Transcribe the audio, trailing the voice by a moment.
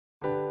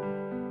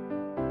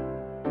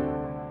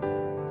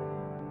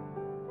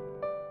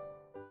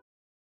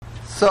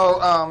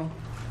So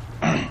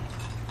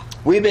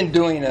we've been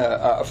doing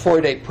a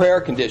 4-day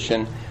prayer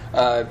condition,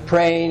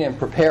 praying and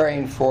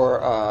preparing for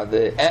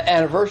the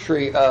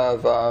anniversary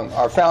of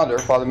our founder,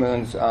 Father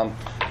Moon's,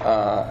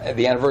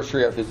 the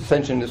anniversary of his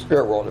ascension to the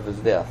spirit world, of his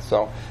death.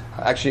 So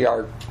actually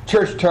our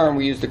church term,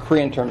 we use the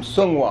Korean term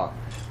sungwa,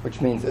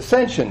 which means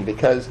ascension,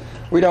 because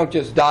we don't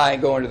just die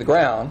and go into the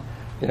ground.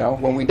 You know,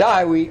 when we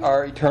die, we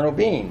are eternal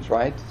beings,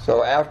 right?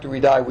 So after we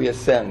die, we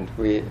ascend.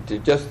 We to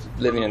just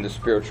living in the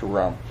spiritual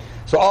realm.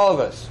 So all of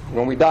us,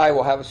 when we die,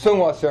 we'll have a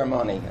sungwa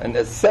ceremony, an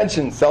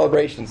ascension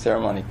celebration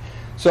ceremony.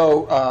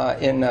 So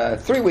in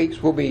 3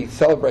 weeks, we'll be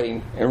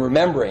celebrating and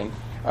remembering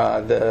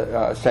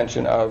the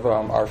ascension of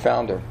our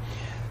founder.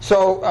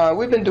 So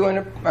we've been doing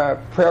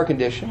a prayer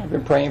condition. I've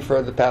been praying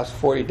for the past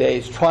 40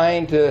 days,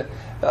 trying to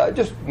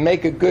just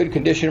make a good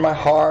condition in my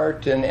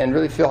heart and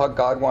really feel how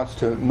God wants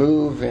to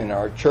move in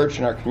our church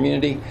and our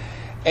community.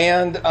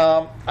 And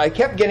I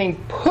kept getting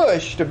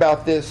pushed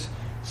about this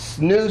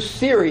new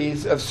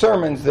series of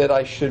sermons that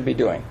I should be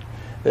doing,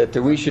 that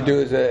we should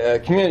do as a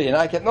community. And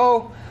I kept,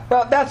 no,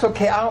 well, that's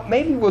okay.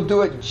 Maybe we'll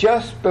do it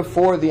just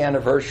before the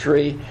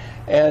anniversary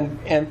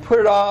and put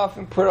it off.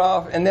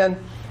 And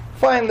then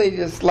finally,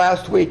 just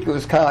last week, it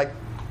was kind of like,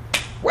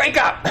 wake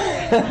up!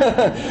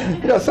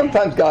 You know,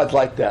 sometimes God's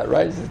like that,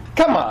 right? He says,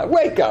 come on,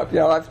 wake up. You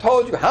know, I've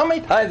told you. How many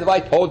times have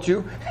I told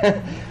you?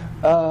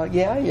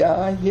 Yeah,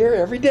 I hear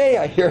every day.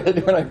 I hear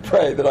it when I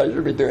pray that I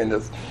should be doing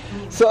this.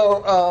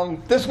 So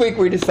this week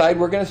we decided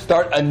we're going to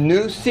start a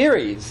new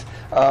series,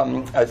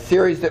 a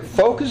series that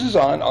focuses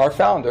on our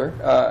founder,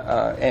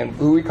 and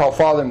who we call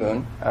Father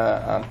Moon,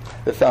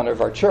 the founder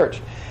of our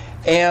church.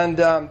 And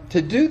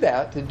to do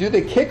that, to do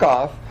the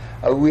kickoff,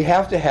 we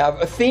have to have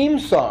a theme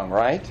song,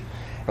 right?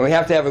 And we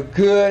have to have a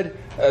good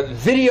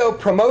video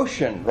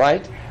promotion,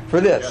 right, for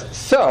this. Yes.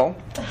 So,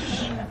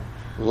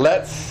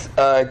 let's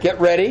get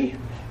ready,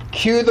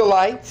 cue the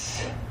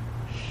lights,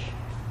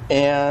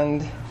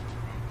 and...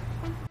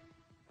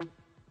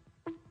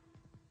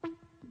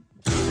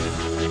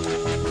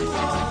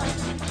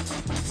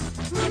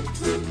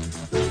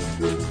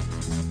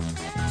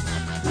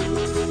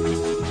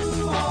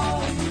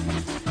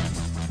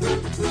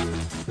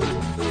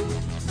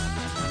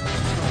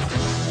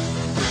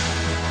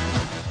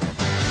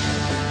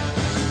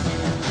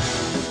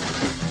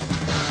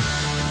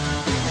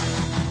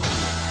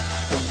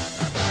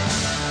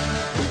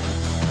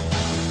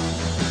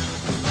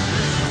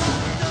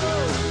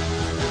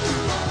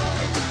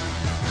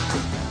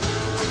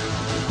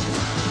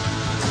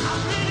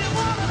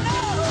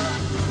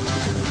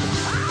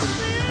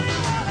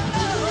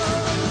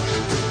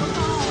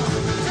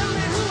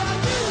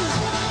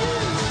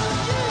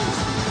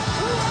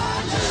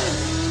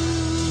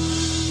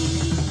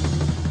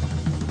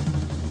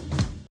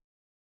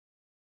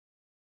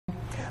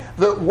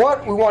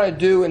 What we want to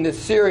do in this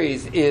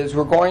series is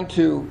we're going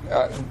to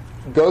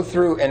go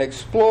through and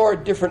explore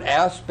different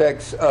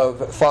aspects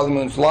of Father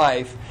Moon's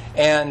life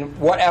and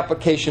what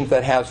applications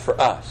that has for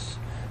us.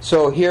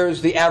 So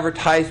here's the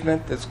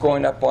advertisement that's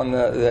going up on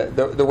the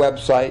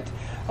website.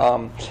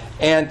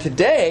 And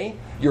today,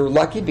 you're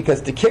lucky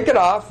because to kick it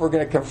off, we're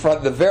going to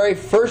confront the very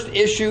first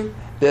issue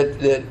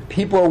that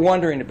people are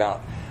wondering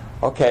about.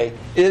 Okay,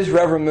 is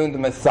Reverend Moon the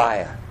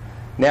Messiah?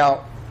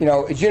 Now, you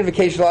know, at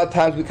Unification, a lot of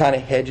times we kind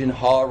of hedge and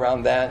haw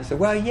around that and say,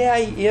 well, yeah,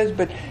 he is,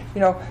 but,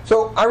 you know.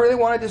 So I really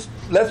want to just,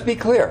 let's be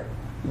clear.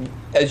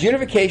 As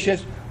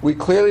Unificationists, we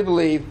clearly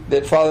believe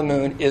that Father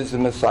Moon is the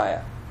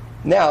Messiah.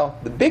 Now,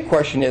 the big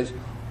question is,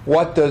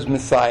 what does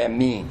Messiah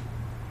mean?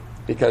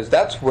 Because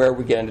that's where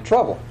we get into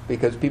trouble,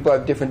 because people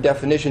have different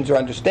definitions or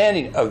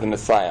understanding of the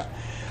Messiah.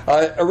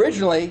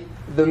 Originally,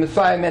 the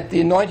Messiah meant the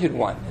Anointed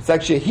One. It's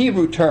actually a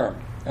Hebrew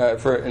term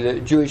for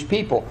the Jewish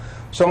people.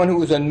 Someone who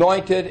was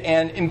anointed,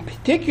 and in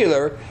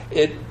particular,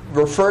 it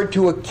referred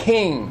to a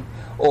king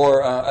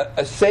or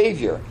a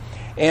savior.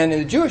 And in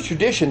the Jewish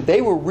tradition,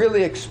 they were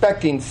really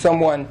expecting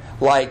someone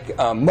like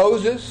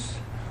Moses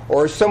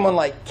or someone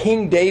like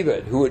King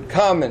David, who would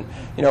come and,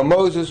 you know,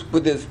 Moses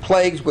with his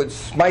plagues would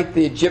smite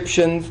the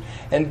Egyptians,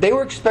 and they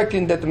were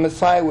expecting that the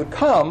Messiah would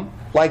come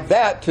like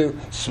that to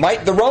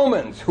smite the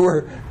Romans, who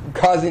were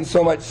causing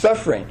so much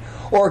suffering.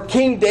 Or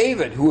King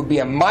David, who would be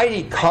a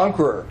mighty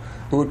conqueror,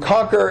 who would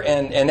conquer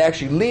and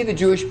actually lead the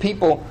Jewish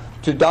people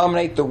to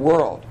dominate the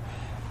world.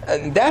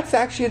 And that's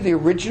actually the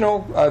original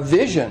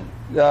vision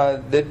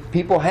that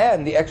people had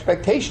and the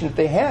expectation that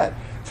they had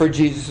for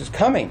Jesus'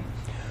 coming.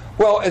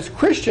 Well, as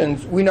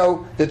Christians, we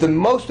know that the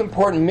most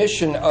important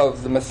mission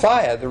of the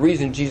Messiah, the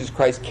reason Jesus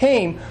Christ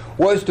came,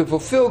 was to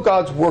fulfill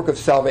God's work of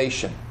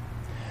salvation.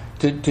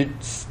 To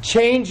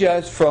change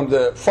us from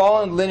the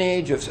fallen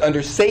lineage of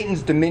under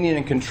Satan's dominion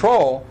and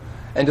control,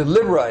 and to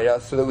liberate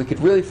us so that we could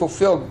really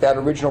fulfill that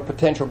original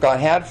potential God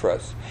had for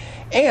us.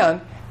 And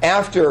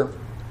after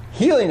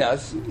healing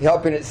us,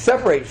 helping it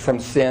separate from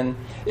sin,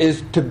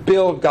 is to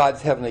build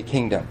God's heavenly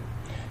kingdom.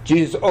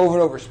 Jesus over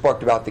and over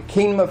spoke about the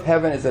kingdom of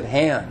heaven is at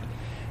hand,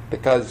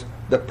 because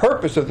the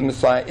purpose of the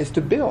Messiah is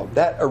to build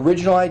that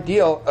original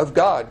ideal of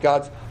God,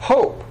 God's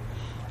hope.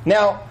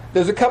 Now,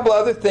 there's a couple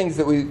other things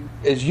that we,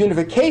 as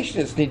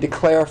unificationists, need to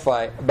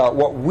clarify about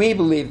what we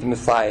believe the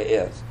Messiah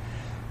is.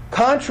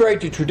 Contrary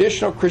to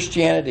traditional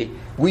Christianity,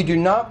 we do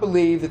not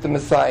believe that the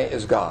Messiah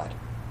is God.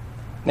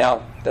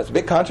 Now, that's a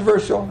bit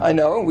controversial, I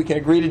know, and we can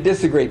agree to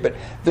disagree, but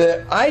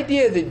the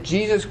idea that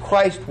Jesus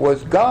Christ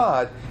was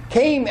God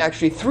came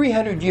actually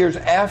 300 years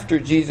after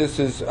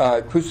Jesus'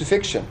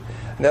 crucifixion.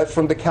 And that's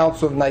from the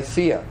Council of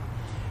Nicaea.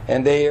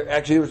 And there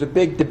was a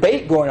big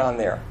debate going on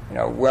there.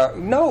 Well,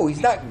 no, he's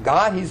not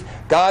God, he's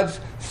God's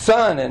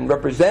son and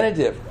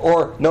representative.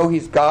 Or, no,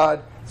 he's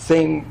God,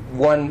 same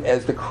one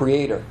as the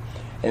Creator.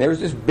 And there was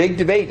this big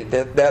debate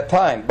at that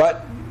time.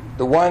 But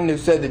the one who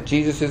said that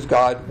Jesus is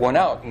God won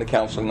out in the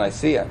Council of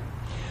Nicaea.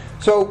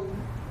 So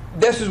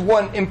this is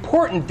one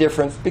important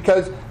difference,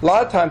 because a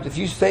lot of times if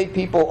you say to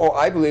people, oh,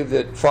 I believe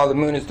that Father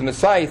Moon is the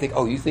Messiah, you think,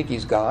 oh, you think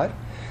he's God?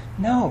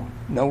 No,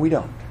 we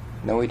don't.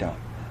 No, we don't.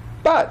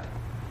 But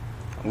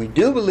we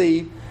do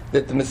believe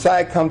that the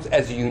Messiah comes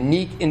as a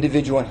unique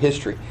individual in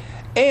history,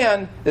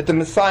 and that the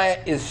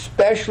Messiah is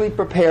specially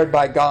prepared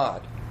by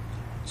God.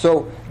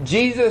 So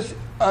Jesus,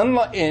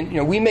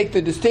 we make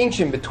the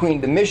distinction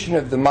between the mission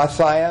of the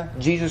Messiah,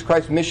 Jesus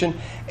Christ's mission,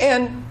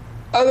 and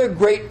other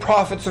great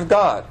prophets of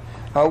God.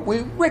 We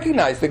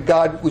recognize that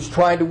God was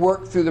trying to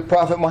work through the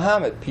Prophet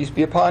Muhammad, peace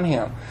be upon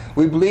him.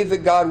 We believe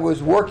that God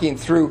was working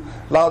through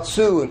Lao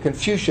Tzu and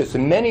Confucius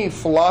and many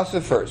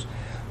philosophers,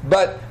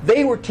 but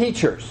they were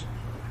teachers.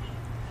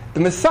 The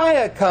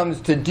Messiah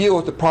comes to deal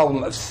with the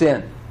problem of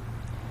sin,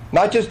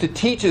 not just to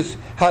teach us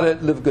how to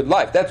live a good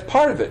life. That's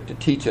part of it, to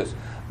teach us.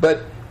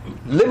 But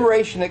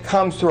liberation that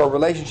comes through our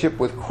relationship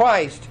with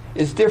Christ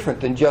is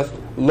different than just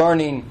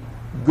learning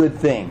good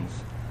things.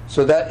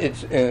 So that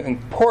it's an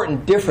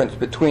important difference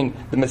between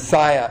the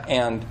Messiah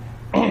and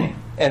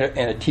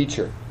a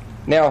teacher.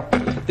 Now,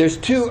 there's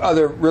two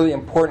other really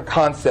important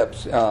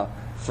concepts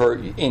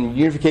in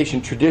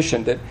unification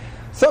tradition that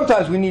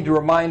sometimes we need to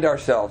remind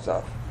ourselves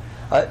of.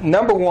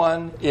 Number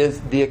one is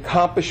the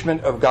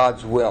accomplishment of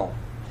God's will.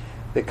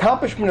 The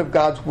accomplishment of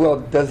God's will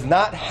does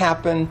not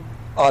happen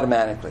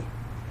automatically.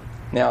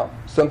 Now,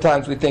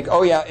 sometimes we think,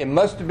 oh yeah, it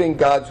must have been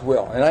God's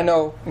will. And I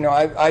know,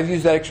 I've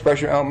used that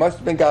expression, oh, it must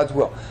have been God's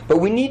will. But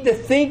we need to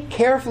think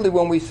carefully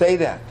when we say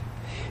that.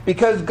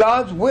 Because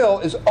God's will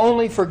is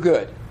only for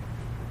good.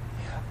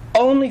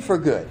 Only for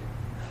good.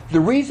 The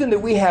reason that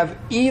we have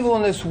evil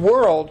in this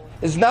world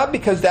is not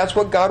because that's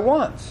what God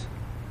wants.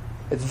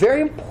 It's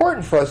very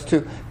important for us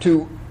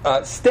to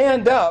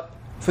stand up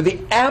for the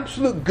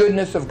absolute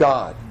goodness of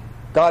God.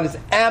 God is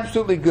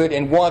absolutely good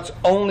and wants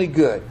only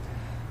good.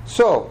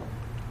 So,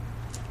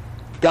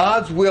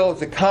 God's will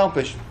is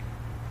accomplished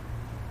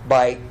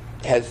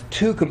has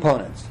two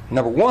components.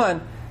 Number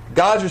one,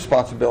 God's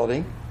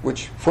responsibility,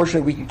 which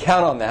fortunately we can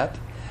count on that,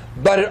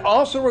 but it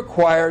also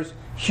requires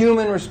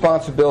human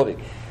responsibility.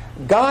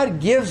 God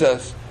gives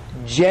us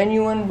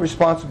genuine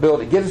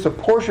responsibility, gives us a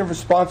portion of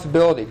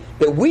responsibility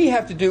that we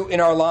have to do in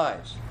our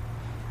lives.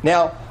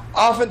 Now,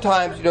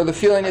 oftentimes, the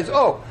feeling is,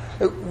 oh,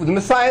 the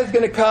Messiah is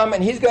going to come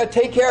and he's going to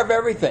take care of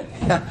everything.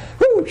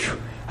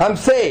 I'm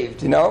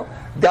saved,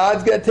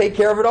 God's going to take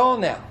care of it all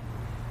now.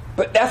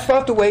 But that's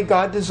not the way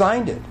God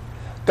designed it.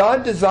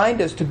 God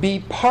designed us to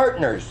be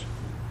partners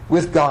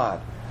with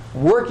God,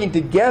 working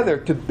together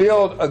to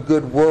build a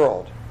good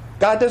world.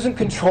 God doesn't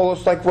control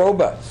us like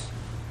robots.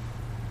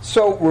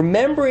 So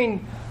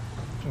remembering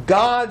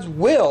God's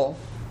will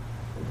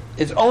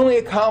is only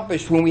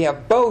accomplished when we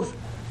have both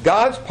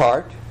God's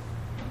part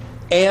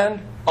and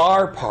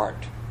our part,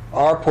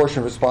 our portion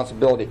of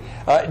responsibility.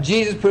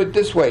 Jesus put it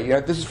this way.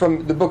 This is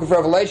from the book of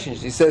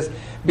Revelations. He says,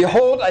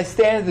 "Behold, I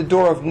stand at the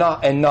door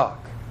and knock."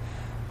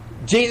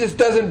 Jesus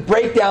doesn't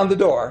break down the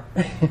door.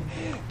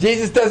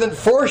 Jesus doesn't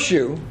force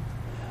you.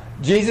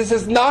 Jesus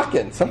is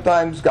knocking.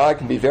 Sometimes God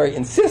can be very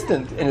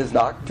insistent in his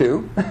knock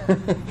too.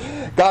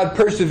 God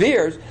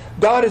perseveres.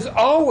 God is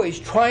always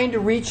trying to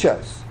reach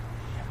us.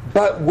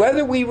 But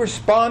whether we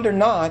respond or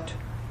not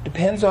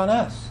depends on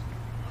us.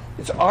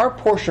 It's our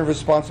portion of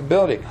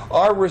responsibility,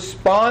 our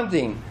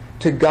responding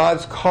to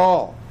God's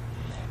call.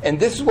 And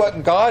this is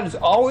what God is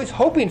always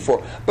hoping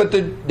for. But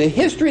the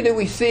history that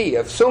we see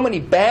of so many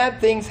bad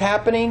things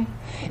happening,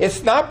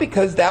 it's not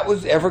because that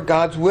was ever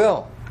God's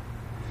will.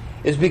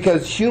 It's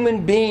because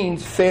human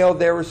beings failed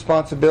their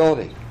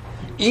responsibility.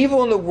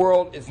 Evil in the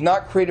world is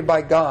not created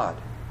by God.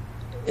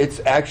 It's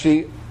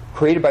actually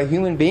created by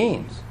human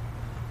beings.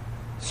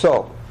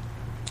 So,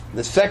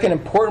 the second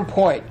important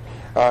point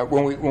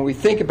when we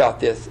think about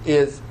this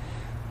is,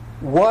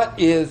 what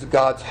is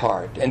God's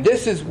heart? And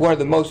this is one of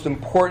the most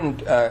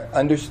important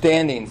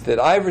understandings that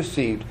I've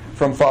received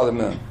from Father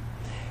Moon,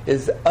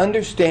 is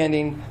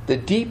understanding the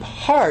deep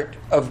heart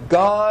of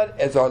God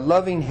as our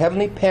loving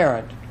Heavenly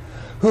Parent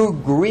who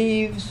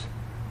grieves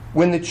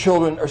when the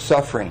children are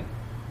suffering.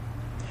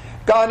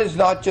 God is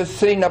not just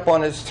sitting up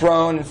on his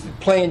throne and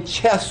playing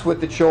chess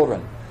with the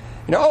children.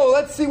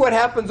 Let's see what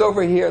happens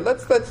over here.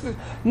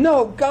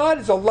 No, God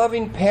is a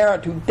loving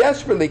parent who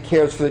desperately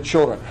cares for the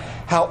children.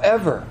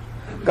 However,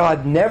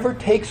 God never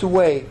takes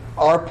away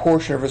our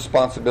portion of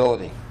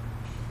responsibility.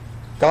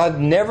 God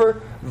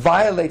never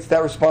violates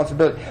that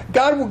responsibility.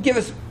 God will give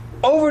us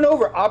over and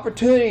over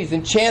opportunities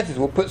and chances.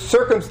 We'll put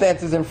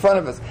circumstances in front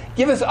of us.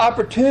 Give us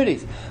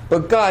opportunities.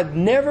 But God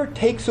never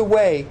takes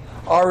away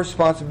our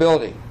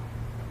responsibility.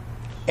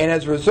 And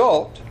as a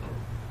result,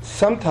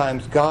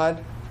 sometimes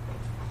God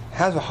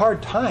has a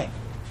hard time.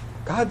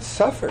 God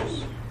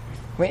suffers.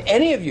 I mean,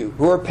 any of you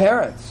who are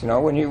parents,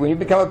 when you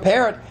become a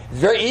parent, it's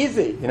very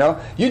easy.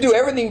 You do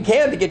everything you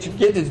can to get your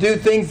kids to do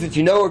things that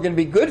you know are going to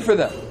be good for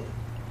them.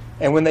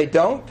 And when they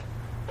don't,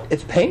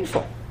 it's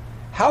painful.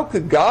 How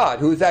could God,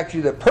 who is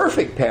actually the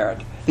perfect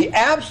parent, the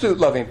absolute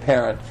loving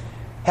parent,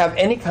 have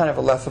any kind of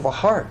a less of a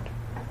heart?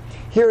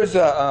 Here's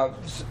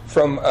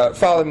from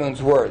Father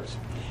Moon's words.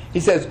 He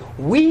says,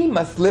 "We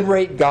must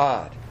liberate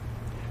God.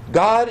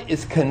 God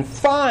is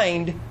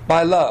confined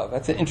by love."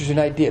 That's an interesting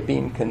idea,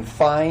 being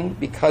confined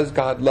because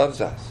God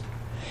loves us.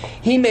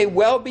 "He may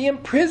well be in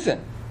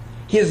prison.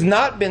 He has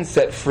not been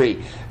set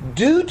free.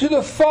 Due to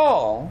the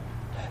fall,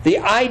 the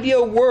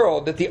ideal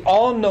world that the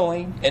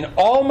all-knowing and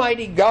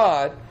almighty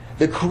God,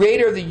 the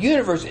creator of the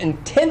universe,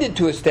 intended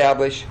to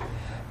establish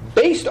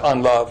based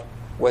on love,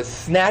 was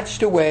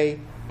snatched away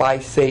by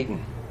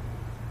Satan.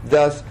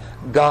 Thus,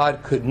 God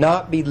could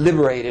not be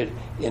liberated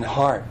in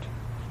heart."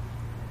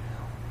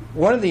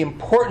 One of the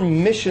important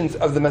missions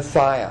of the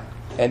Messiah,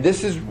 and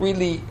this is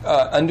really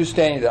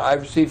understanding that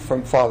I've received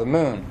from Father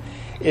Moon,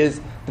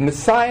 is the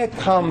Messiah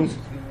comes,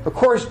 of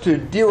course, to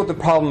deal with the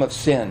problem of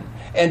sin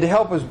and to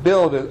help us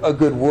build a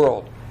good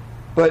world.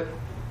 But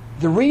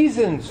the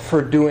reasons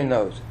for doing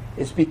those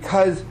is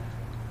because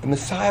the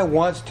Messiah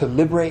wants to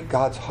liberate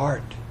God's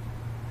heart.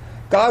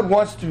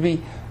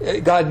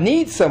 God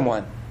needs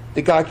someone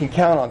that God can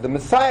count on. The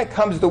Messiah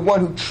comes the one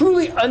who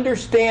truly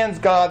understands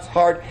God's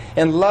heart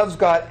and loves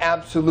God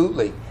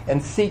absolutely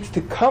and seeks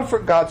to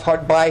comfort God's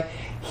heart by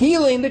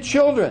healing the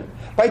children,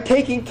 by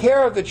taking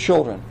care of the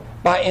children,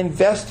 by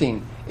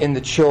investing in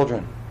the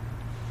children.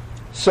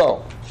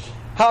 So,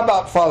 how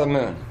about Father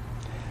Moon?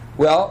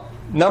 Well,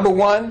 number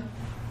one,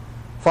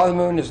 Father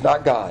Moon is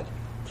not God.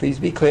 Please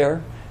be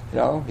clear.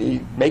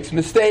 He makes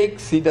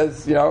mistakes. He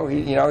does.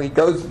 He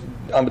goes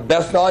on the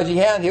best knowledge he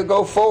has. He'll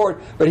go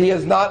forward, but he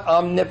is not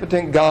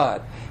omnipotent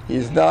God. He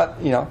is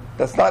not.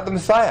 That's not the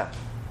Messiah.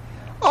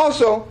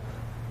 Also,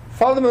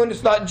 Father Moon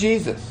is not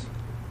Jesus.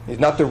 He's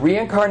not the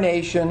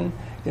reincarnation.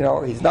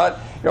 He's not.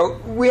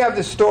 We have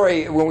this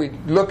story when we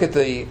look at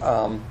the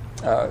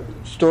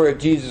story of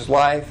Jesus'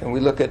 life, and we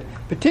look at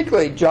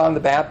particularly John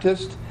the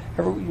Baptist.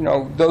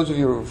 Those of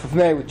you who are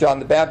familiar with John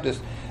the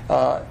Baptist.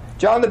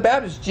 John the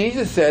Baptist,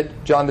 Jesus said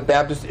John the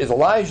Baptist is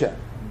Elijah.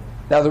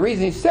 Now the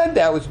reason he said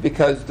that was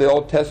because the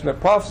Old Testament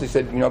prophecy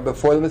said,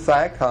 before the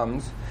Messiah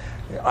comes,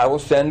 I will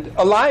send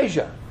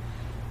Elijah,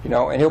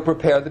 and he'll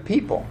prepare the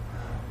people.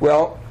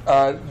 Well,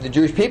 the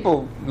Jewish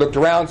people looked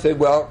around and said,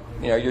 well,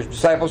 your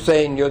disciples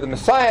saying you're the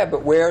Messiah,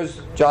 but where's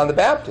John the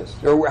Baptist?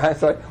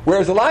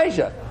 Where's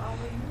Elijah?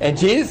 And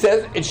Jesus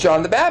says it's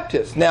John the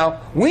Baptist.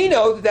 Now, we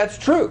know that that's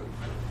true,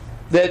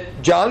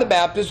 that John the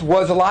Baptist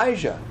was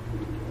Elijah.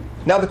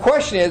 Now the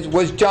question is,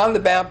 was John the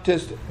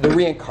Baptist the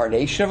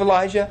reincarnation of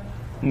Elijah?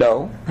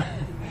 No.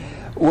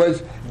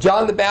 Was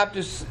John the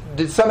Baptist,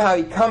 did somehow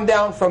he come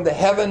down from the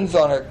heavens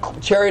on a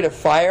chariot of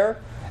fire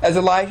as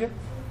Elijah?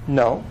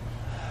 No.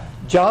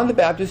 John the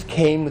Baptist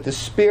came with the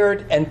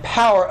spirit and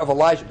power of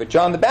Elijah, but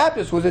John the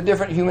Baptist was a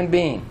different human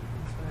being.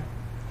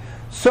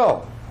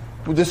 So,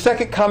 with the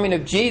second coming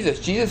of Jesus,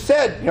 Jesus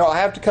said, I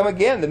have to come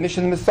again, the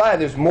mission of the Messiah,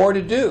 there's more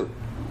to do.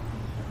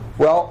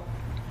 Well,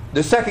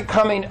 the second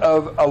coming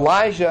of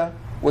Elijah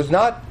was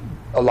not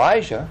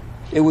Elijah,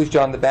 it was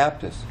John the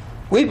Baptist.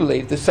 We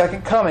believe the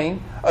second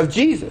coming of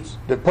Jesus,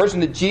 the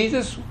person that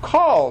Jesus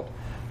called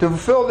to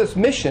fulfill this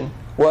mission,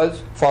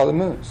 was Father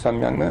Moon,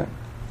 Sun Myung Moon.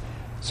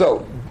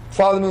 So,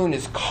 Father Moon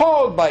is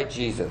called by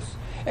Jesus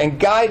and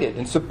guided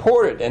and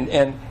supported,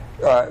 and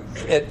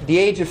at the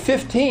age of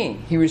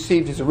 15, he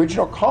received his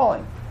original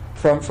calling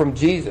from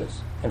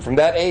Jesus. And from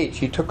that age,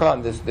 he took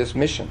on this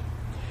mission.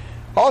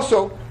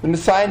 Also, the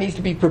Messiah needs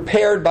to be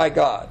prepared by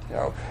God.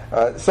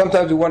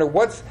 Sometimes we wonder,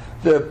 what's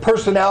the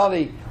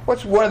personality,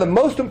 what's one of the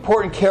most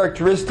important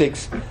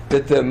characteristics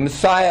that the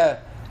Messiah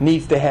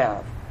needs to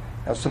have?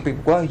 Now, some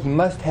people, well, he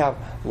must have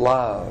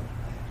love,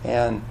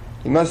 and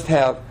he must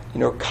have,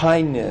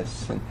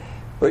 kindness.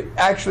 But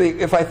actually,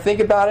 if I think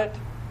about it,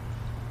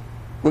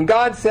 when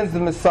God sends the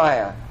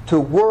Messiah to a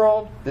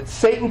world that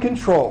Satan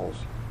controls,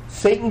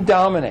 Satan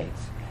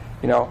dominates,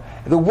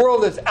 the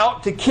world is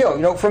out to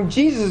kill. From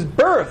Jesus'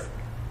 birth,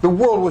 the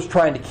world was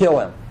trying to kill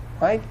him,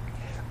 right?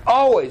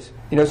 Always,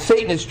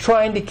 Satan is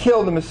trying to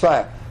kill the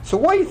Messiah. So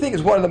what do you think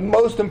is one of the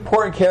most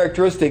important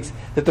characteristics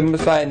that the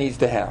Messiah needs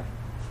to have?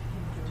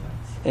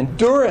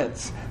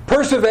 Endurance,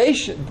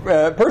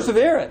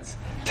 perseverance,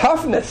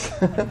 toughness.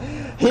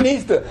 He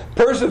needs to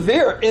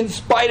persevere in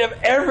spite of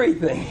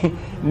everything. He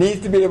needs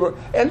to be able,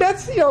 and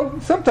that's,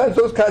 sometimes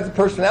those kinds of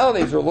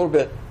personalities are a little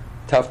bit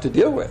tough to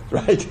deal with,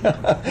 right?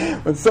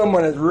 When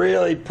someone is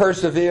really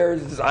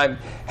perseveres,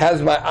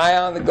 has my eye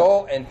on the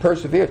goal and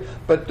perseveres.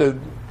 But the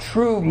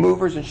true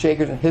movers and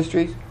shakers in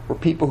history were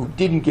people who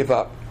didn't give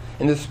up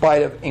in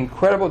spite of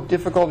incredible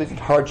difficulties and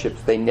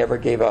hardships, they never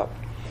gave up.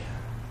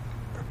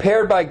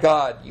 Prepared by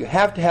God, you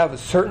have to have a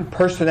certain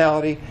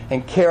personality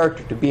and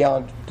character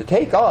to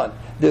take on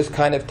this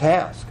kind of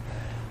task.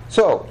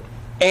 So,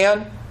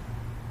 and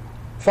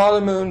Father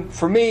Moon,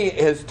 for me,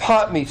 has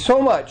taught me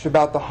so much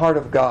about the heart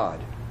of God.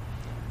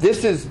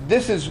 This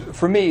is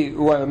for me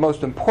one of the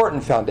most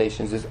important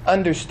foundations, is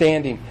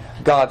understanding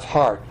God's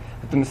heart.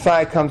 That the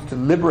Messiah comes to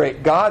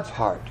liberate God's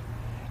heart,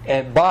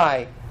 and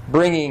by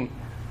bringing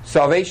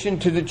salvation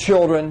to the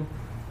children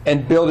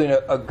and building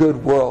a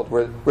good world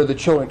where the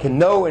children can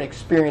know and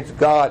experience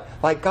God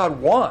like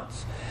God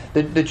wants.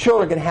 The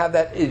children can have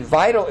that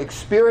vital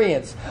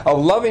experience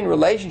of loving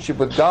relationship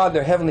with God,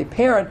 their heavenly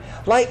parent,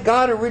 like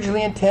God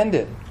originally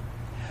intended.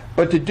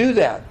 But to do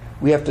that,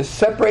 we have to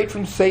separate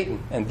from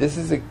Satan, and this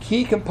is a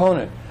key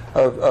component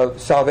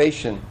of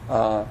salvation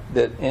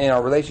that in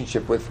our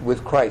relationship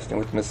with Christ and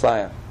with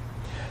Messiah.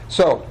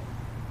 So,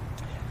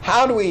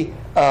 how do we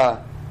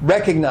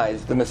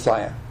recognize the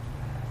Messiah?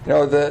 You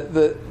know,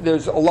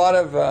 there's a lot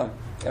of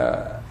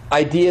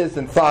ideas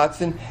and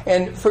thoughts, and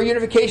for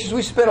Unifications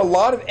we spend a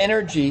lot of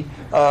energy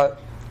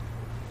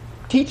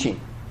teaching,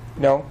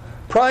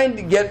 trying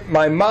to get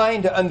my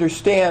mind to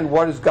understand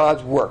what is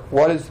God's work,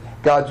 what is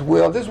God's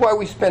will. This is why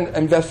we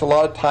invest a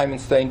lot of time in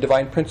studying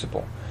divine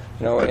principle.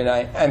 And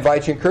I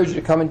encourage you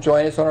to come and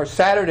join us on our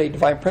Saturday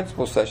Divine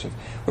Principle sessions.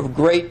 We have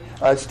great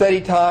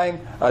study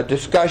time,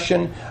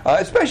 discussion,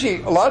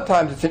 especially a lot of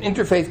times it's an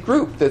interfaith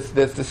group that's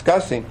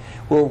discussing.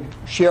 We'll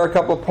share a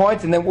couple of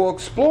points and then we'll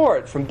explore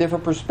it from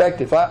different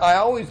perspectives. I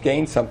always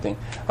gain something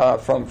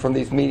from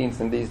these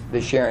meetings and these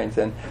sharings.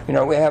 And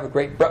we have a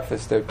great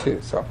breakfast there too.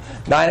 So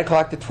 9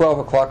 o'clock to 12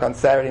 o'clock on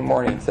Saturday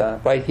mornings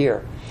right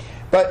here.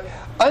 But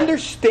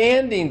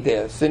understanding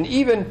this and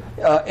even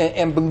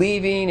and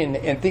believing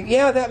and think,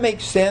 yeah, that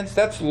makes sense,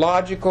 that's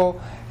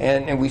logical,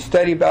 and we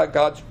study about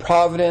God's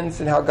providence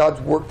and how God's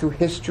worked through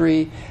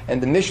history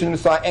and the mission of the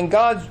Messiah and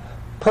God's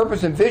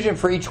purpose and vision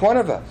for each one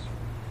of us.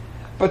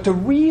 But to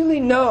really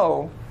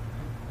know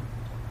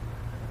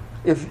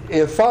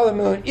if Father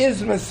Moon is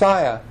the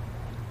Messiah,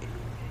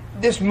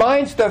 this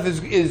mind stuff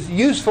is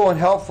useful and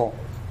helpful,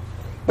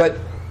 but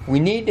we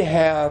need to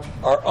have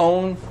our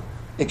own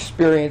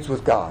experience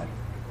with God.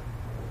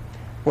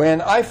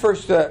 When I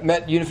first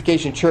met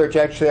Unification Church,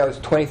 actually I was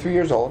 23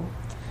 years old.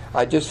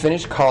 I just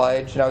finished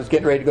college and I was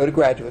getting ready to go to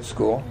graduate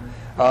school.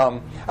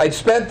 I'd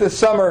spent the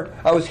summer,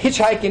 I was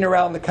hitchhiking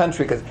around the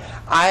country because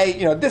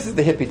this is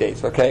the hippie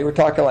days, okay? We're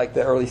talking like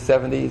the early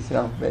 70s,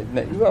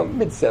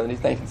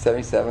 mid-70s,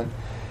 1977.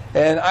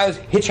 And I was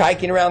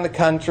hitchhiking around the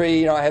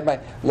country. I had my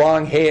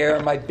long hair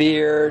and my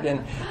beard,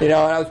 and and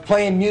I was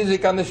playing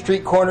music on the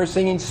street corner,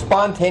 singing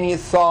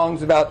spontaneous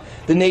songs about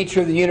the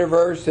nature of the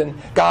universe and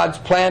God's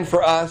plan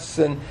for us.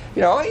 And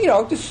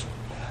just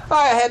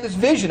I had this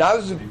vision. I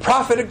was a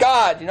prophet of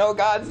God.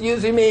 God's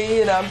using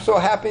me, and I'm so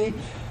happy.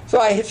 So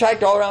I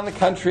hitchhiked all around the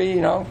country.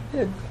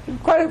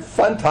 Quite a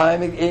fun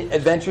time,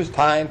 adventurous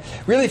time.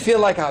 Really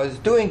feeling like I was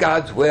doing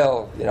God's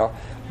will.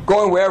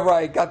 Going wherever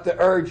I got the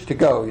urge to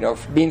go,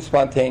 being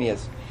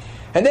spontaneous.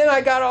 And then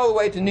I got all the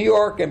way to New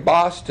York and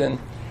Boston,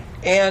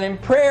 and in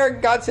prayer,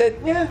 God said,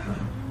 yeah,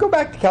 go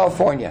back to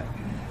California.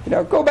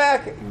 Go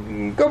back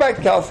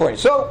to California.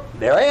 So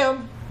there I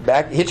am,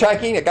 back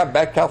hitchhiking. I got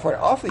back to California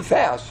awfully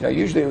fast.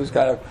 Usually it was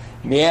kind of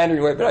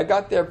meandering way, but I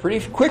got there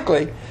pretty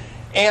quickly.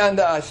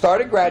 And I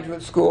started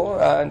graduate school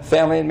in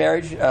family and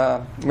marriage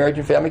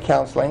and family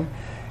counseling.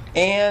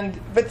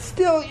 But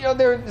still,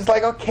 it's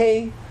like,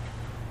 okay,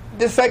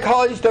 this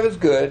psychology stuff is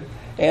good,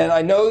 and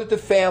I know that the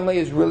family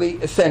is really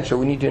essential.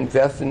 We need to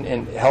invest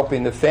in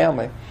helping the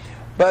family.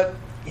 But,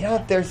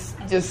 there's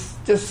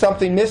just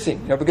something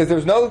missing, because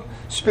there's no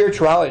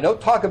spirituality, no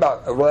talk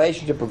about a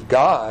relationship with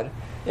God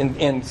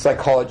in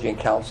psychology and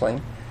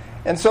counseling.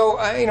 And so,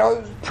 I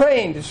was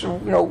praying,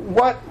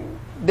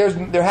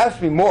 there has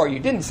to be more. You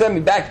didn't send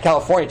me back to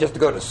California just to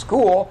go to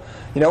school,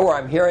 where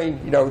I'm hearing,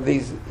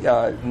 these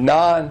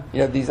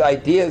these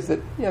ideas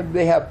that,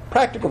 they have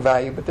practical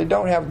value, but they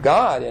don't have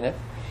God in it.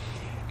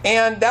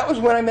 And that was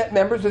when I met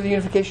members of the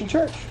Unification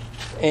Church.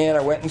 And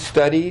I went and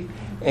studied,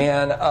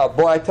 and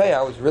boy, I tell you,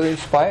 I was really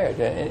inspired.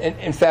 And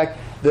in fact,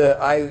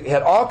 I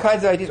had all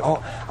kinds of ideas.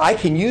 Oh, I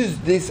can use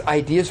these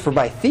ideas for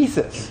my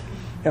thesis.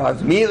 I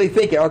was immediately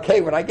thinking, okay,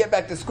 when I get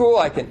back to school,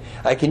 I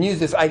can use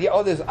this idea.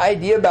 Oh, this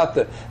idea about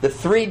the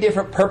three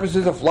different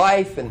purposes of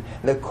life and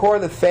the core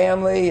of the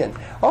family, and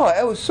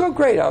it was so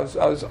great. I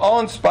was all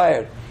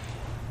inspired.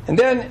 And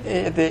then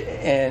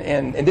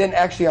and then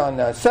actually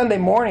on Sunday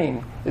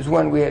morning is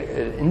when we had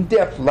an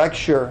in-depth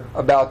lecture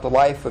about the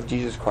life of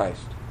Jesus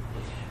Christ.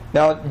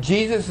 Now,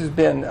 Jesus has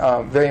been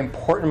very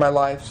important in my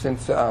life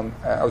since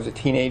I was a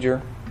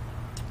teenager.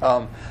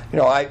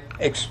 I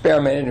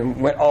experimented and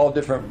went all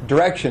different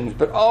directions,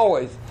 but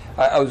always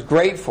I was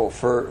grateful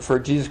for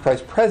Jesus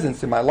Christ's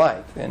presence in my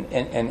life and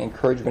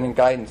encouragement and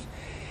guidance.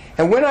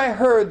 And when I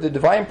heard the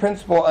divine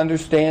principle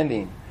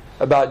understanding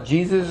about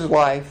Jesus'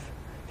 life,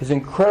 his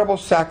incredible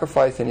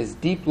sacrifice, and his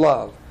deep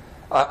love,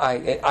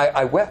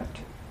 I wept.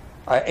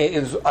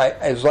 It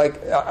was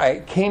like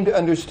I came to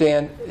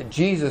understand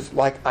Jesus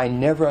like I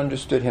never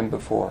understood him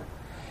before.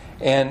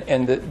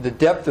 And the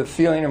depth of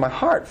feeling in my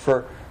heart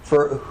for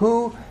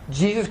who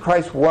Jesus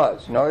Christ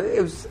was.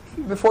 It was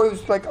before he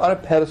was like on a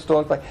pedestal.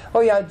 It's like, oh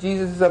yeah,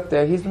 Jesus is up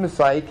there. He's the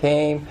Messiah. He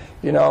came,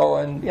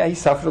 and yeah, he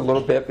suffered a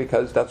little bit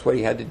because that's what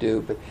he had to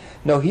do. But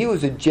no, he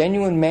was a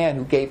genuine man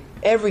who gave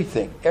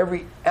everything,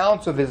 every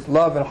ounce of his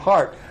love and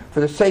heart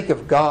for the sake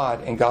of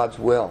God and God's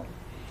will.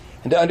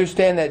 And to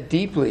understand that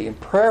deeply and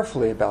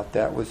prayerfully about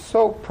that was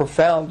so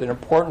profound and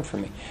important for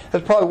me.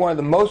 That's probably one of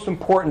the most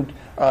important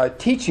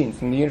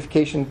teachings in the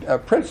unification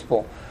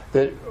principle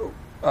that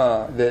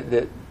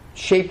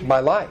shaped my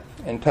life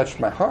and touched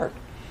my heart.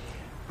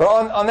 But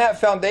on that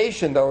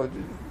foundation, though,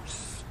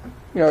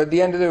 at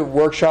the end of the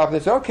workshop, they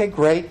said, okay,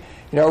 great.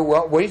 Well,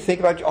 what do you think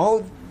about you?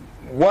 Oh,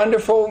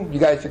 wonderful. You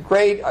guys are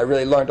great. I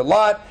really learned a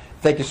lot.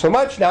 Thank you so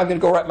much. Now I'm going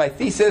to go write my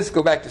thesis,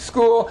 go back to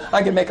school.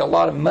 I'm going to make a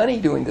lot of money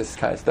doing this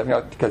kind of stuff,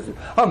 because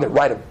I'm going to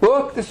write a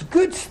book. This is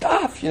good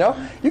stuff, You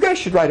guys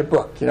should write a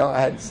book,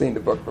 I hadn't seen the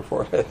book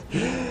before.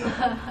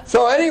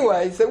 So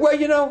anyway, he said,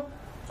 well,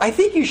 I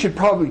think you should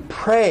probably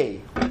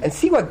pray and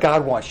see what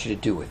God wants you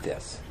to do with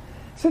this.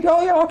 I said,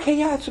 oh, yeah, okay,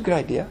 yeah, that's a good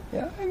idea.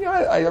 Yeah,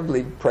 I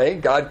believe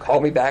praying. God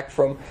called me back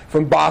from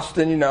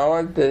Boston,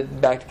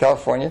 back to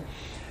California.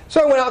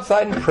 So I went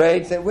outside and prayed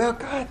and said, well,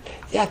 God,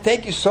 yeah,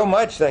 thank you so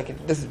much.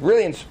 This is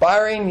really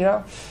inspiring,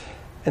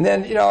 And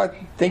then,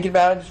 thinking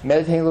about it, just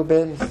meditating a little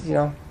bit,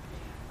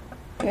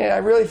 and I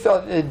really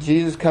felt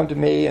Jesus come to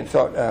me and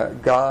felt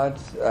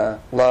God's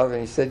love. And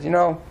he said,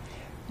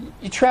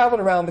 you traveled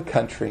around the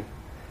country.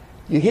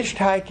 You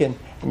hitchhike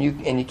and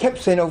you kept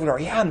saying over and over,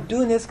 yeah, I'm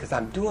doing this because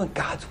I'm doing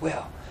God's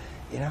will.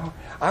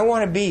 I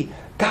want to be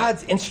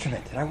God's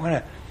instrument, and I want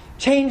to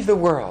change the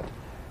world.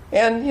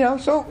 And,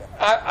 so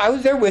I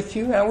was there with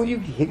you, and you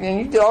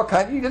did all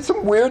kinds, you did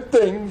some weird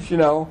things,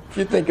 if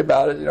you think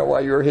about it, while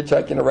you were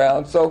hitchhiking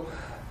around. So,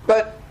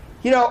 but,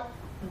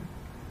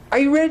 are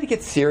you ready to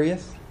get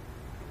serious?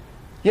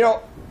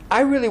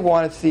 I really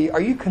want to see,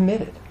 are you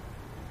committed?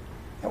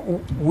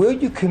 Will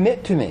you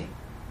commit to me?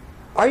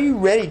 Are you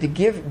ready to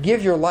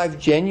give your life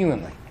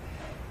genuinely?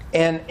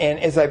 And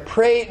as I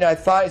prayed and I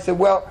thought, I said,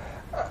 well,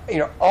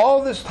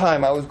 all this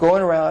time I was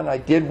going around and I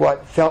did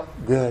what felt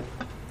good.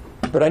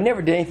 But I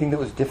never did anything that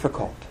was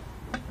difficult.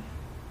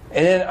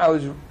 And then I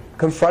was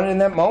confronted in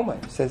that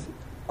moment. It says,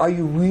 are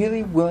you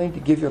really willing to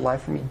give your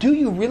life for me? Do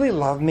you really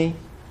love me?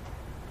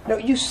 No,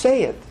 you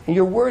say it, and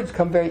your words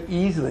come very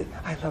easily.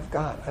 I love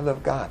God, I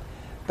love God.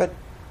 But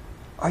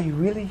are you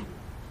really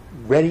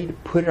ready to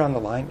put it on the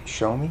line and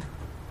show me?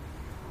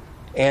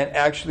 And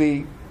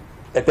actually,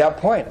 at that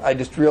point, I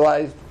just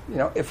realized,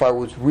 if I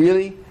was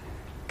really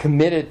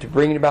committed to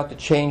bringing about the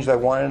change that I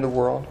wanted in the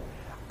world,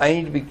 I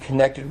need to be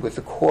connected with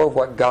the core of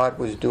what God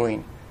was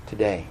doing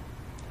today.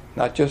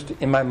 Not just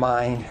in my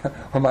mind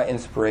or my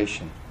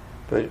inspiration,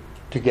 but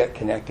to get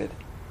connected.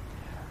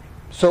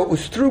 So it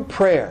was through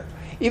prayer.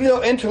 Even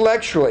though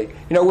intellectually,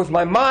 with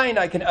my mind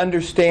I can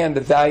understand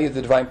the value of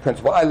the divine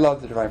principle. I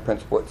love the divine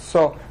principle. It's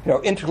so,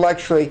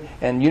 intellectually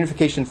and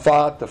unification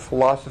thought, the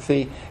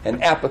philosophy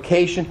and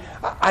application,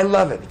 I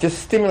love it. It just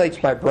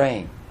stimulates my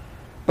brain.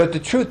 But the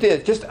truth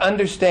is, just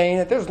understanding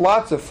that there's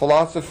lots of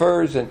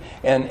philosophers and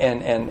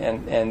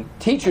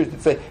teachers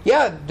that say,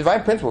 yeah,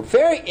 divine principle,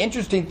 very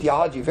interesting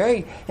theology,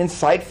 very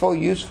insightful,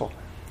 useful.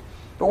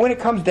 But when it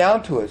comes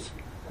down to us,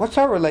 what's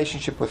our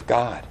relationship with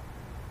God?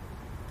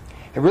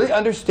 And really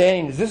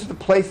understanding, is this the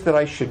place that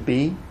I should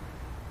be?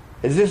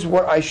 Is this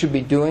what I should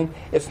be doing?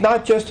 It's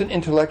not just an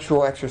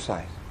intellectual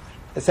exercise.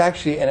 It's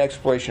actually an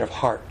exploration of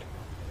heart.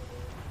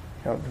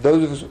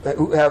 Those of us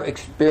who have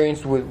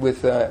experience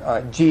with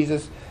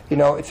Jesus,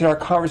 it's in our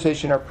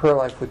conversation, our prayer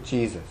life with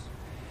Jesus.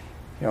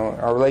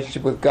 Our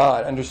relationship with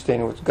God,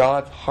 understanding what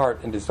God's heart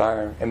and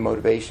desire and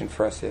motivation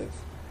for us is.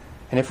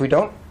 And if we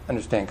don't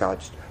understand God,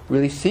 just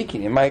really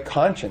seeking in my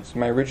conscience, in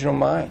my original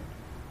mind,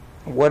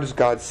 what is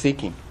God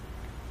seeking?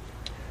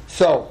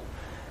 So,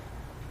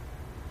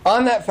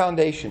 on that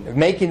foundation of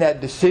making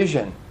that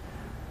decision,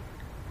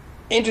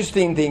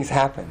 interesting things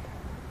happened.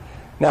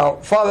 Now,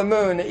 Father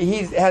Moon, he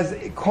has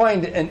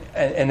coined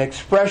an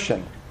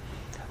expression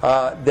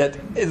that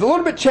is a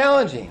little bit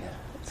challenging.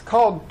 It's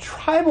called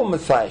tribal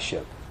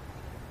Messiahship.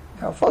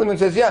 Now, Father Moon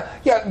says,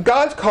 yeah,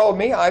 God's called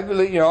me. I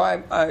believe,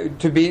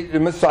 to be the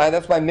Messiah.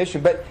 That's my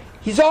mission. But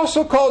He's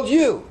also called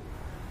you.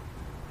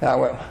 Now I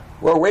went,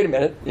 well, wait a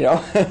minute,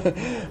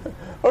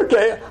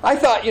 Okay, I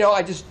thought,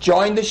 I just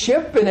joined the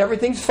ship and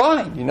everything's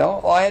fine,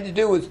 All I had to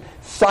do was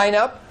sign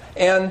up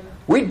and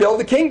we'd build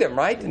the kingdom,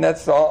 right? And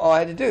that's all I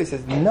had to do. He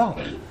says,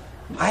 no,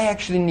 I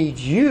actually need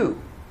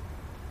you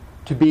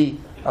to be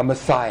a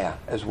Messiah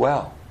as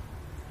well.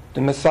 The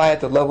Messiah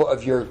at the level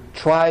of your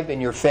tribe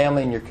and your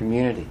family and your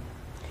community.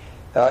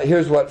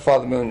 Here's what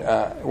Father Moon,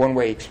 one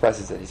way he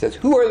expresses it. He says,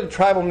 who are the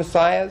tribal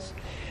Messiahs?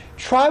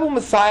 Tribal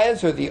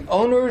Messiahs are the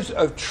owners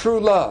of true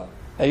love.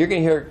 Now you're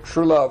going to hear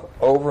true love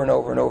over and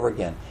over and over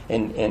again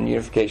in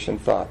unification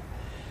thought.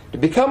 To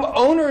become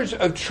owners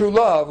of true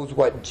love was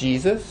what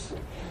Jesus,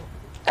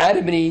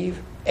 Adam and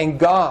Eve, and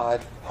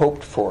God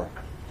hoped for.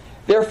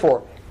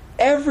 Therefore,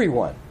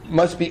 everyone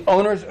must be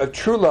owners of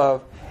true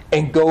love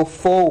and go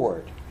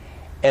forward,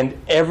 and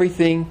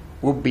everything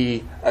will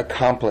be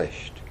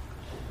accomplished.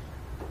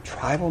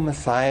 Tribal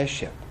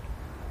Messiahship.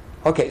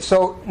 Okay,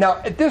 so now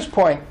at this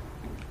point,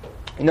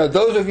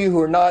 those of you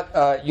who are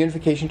not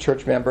Unification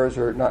Church members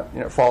or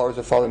not followers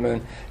of Father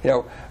Moon,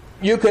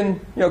 you can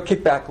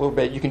kick back a little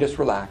bit. You can just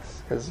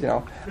relax because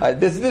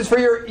this is for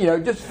your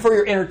just for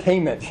your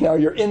entertainment,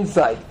 your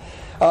insight.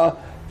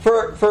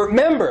 For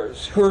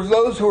members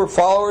those who are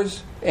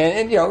followers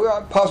and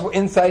possible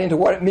insight into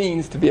what it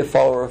means to be a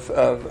follower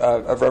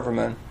of Reverend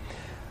Moon.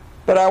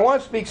 But I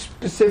want to speak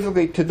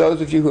specifically to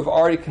those of you who have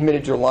already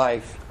committed your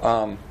life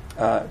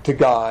to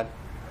God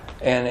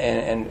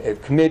and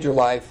have committed your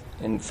life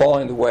in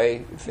following the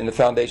way in the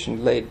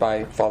foundation laid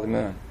by Father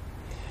Moon.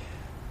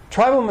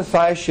 Tribal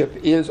Messiahship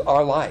is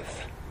our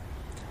life.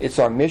 It's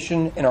our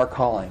mission and our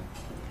calling.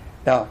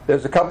 Now,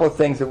 there's a couple of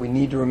things that we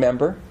need to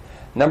remember.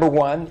 Number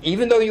one,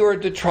 even though you are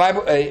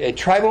a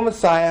tribal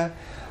Messiah,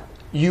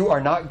 you are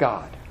not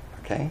God.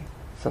 Okay?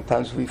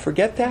 Sometimes we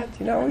forget that.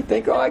 We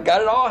think, I got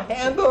it all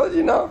handled.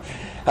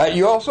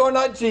 You also are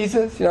not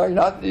Jesus. You're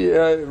not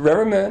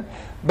Reverend Moon.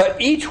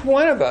 But each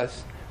one of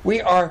us,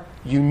 we are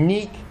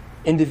unique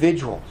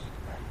individuals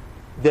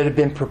that have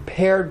been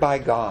prepared by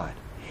God.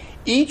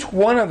 Each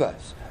one of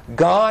us,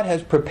 God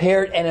has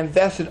prepared and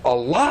invested a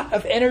lot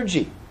of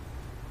energy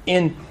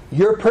in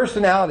your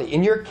personality,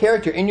 in your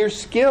character, in your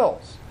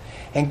skills.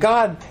 And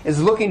God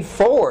is looking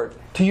forward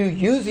to you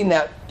using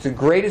that to the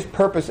greatest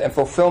purpose and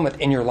fulfillment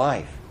in your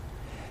life.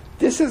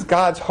 This is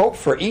God's hope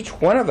for each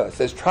one of us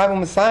as tribal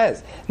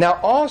messiahs. Now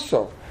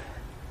also,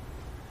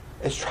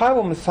 as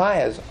tribal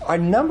messiahs, our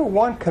number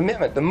one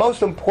commitment, the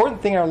most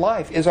important thing in our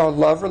life, is our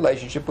love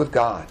relationship with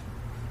God.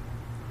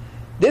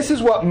 This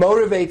is what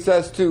motivates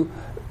us to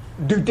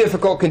do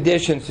difficult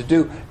conditions, to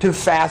do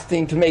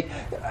fasting, to make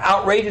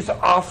outrageous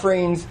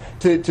offerings,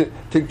 to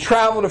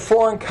travel to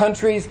foreign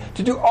countries,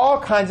 to do all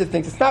kinds of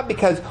things. It's not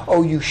because,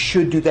 you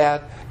should do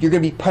that, you're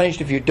going to be punished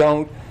if you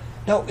don't.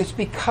 No, it's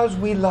because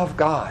we love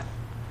God.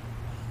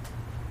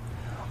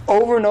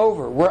 Over and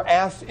over, we're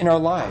asked in our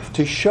life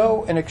to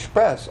show and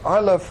express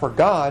our love for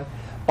God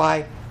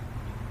by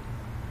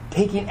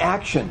taking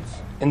actions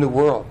in the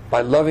world,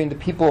 by loving the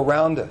people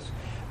around us,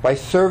 by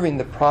serving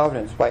the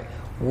providence, by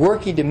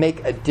working to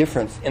make a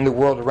difference in the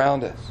world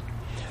around us.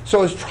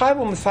 So as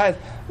tribal messiahs,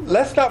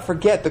 let's not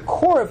forget the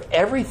core of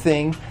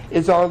everything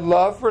is our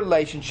love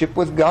relationship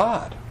with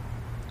God.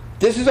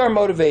 This is our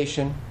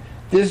motivation.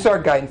 This is our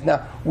guidance.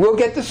 Now, we'll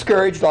get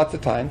discouraged lots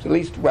of times. At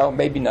least,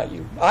 maybe not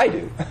you. I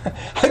do.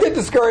 I get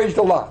discouraged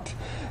a lot.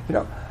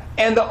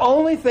 And the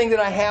only thing that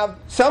I have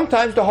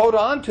sometimes to hold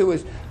on to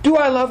is, do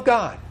I love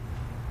God?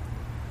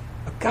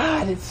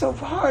 God, it's so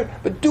hard.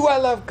 But do I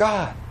love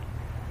God?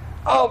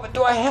 Oh, but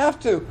do I have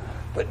to?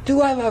 But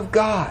do I love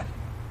God?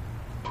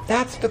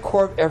 That's the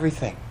core of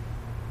everything.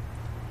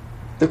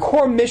 The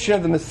core mission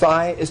of the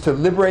Messiah is to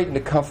liberate and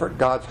to comfort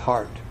God's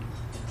heart.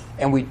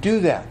 And we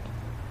do that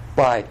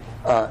by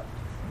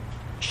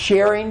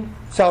sharing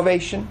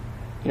salvation,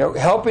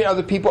 helping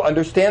other people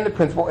understand the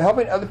principle,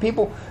 helping other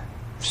people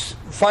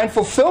find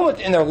fulfillment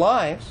in their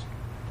lives,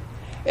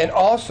 and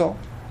also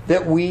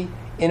that we,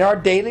 in our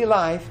daily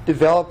life,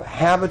 develop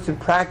habits and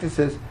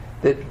practices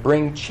that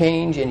bring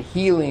change and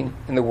healing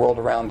in the world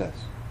around us.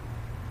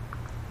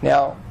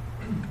 Now,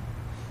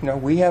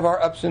 we have our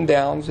ups and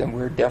downs, and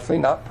we're definitely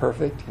not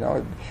perfect.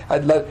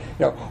 I'd love,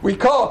 we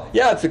call,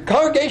 it's a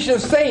congregation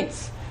of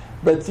saints,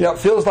 but it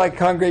feels like a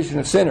congregation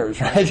of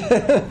sinners, right?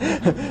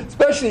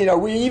 Especially,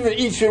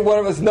 each one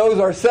of us knows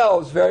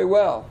ourselves very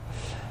well.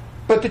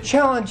 But the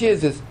challenge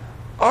is,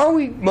 are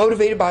we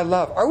motivated by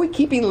love? Are we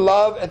keeping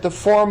love at the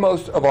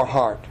foremost of our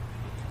heart?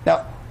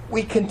 Now,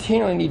 we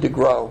continually need to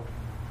grow.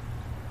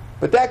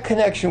 But that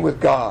connection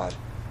with God,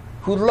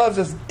 who loves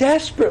us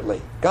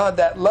desperately, God,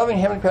 that loving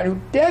Heavenly Father,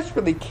 who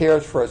desperately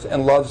cares for us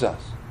and loves us,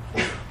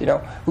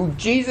 who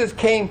Jesus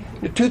came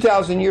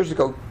 2,000 years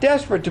ago,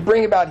 desperate to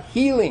bring about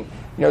healing,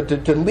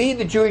 to lead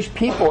the Jewish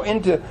people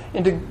into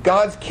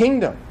God's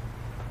kingdom.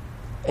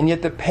 And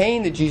yet the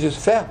pain that Jesus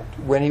felt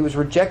when he was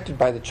rejected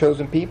by the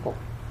chosen people.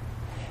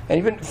 And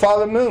even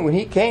Father Moon, when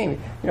he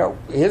came,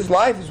 his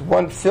life is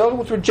one filled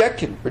with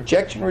rejection.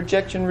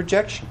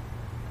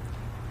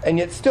 And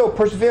yet still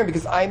persevering,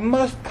 because I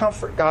must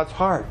comfort God's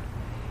heart.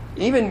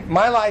 Even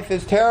my life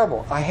is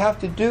terrible. I have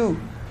to do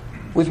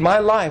with my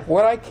life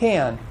what I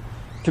can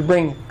to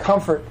bring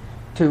comfort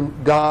to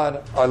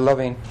God, our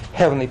loving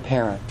Heavenly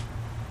Parent.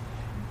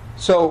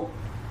 So,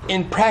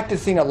 in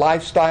practicing a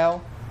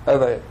lifestyle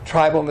of a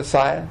tribal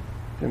Messiah,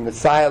 the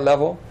Messiah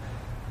level,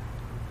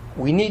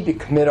 we need to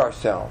commit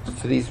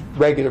ourselves to these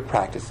regular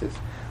practices.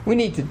 We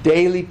need to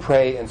daily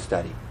pray and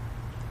study.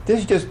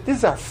 This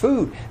is our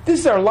food.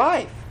 This is our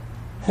life.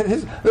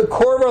 This is the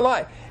core of our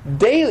life.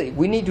 Daily,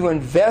 we need to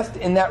invest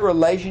in that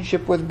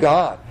relationship with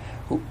God.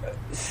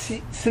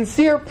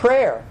 Sincere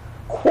prayer,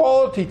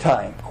 quality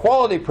time,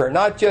 quality prayer,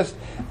 not just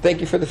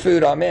thank you for the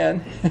food,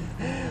 amen,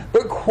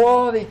 but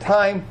quality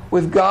time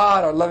with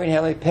God, our loving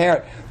Heavenly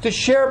Parent, to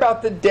share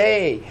about the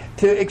day,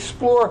 to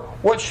explore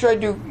what should I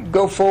do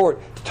go forward,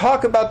 to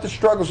talk about the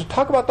struggles, to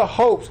talk about the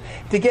hopes,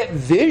 to get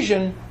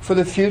vision for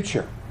the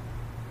future.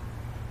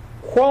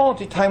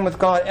 Quality time with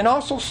God, and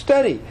also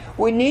study.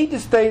 We need to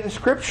study the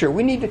Scripture.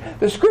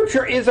 The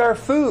Scripture is our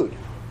food.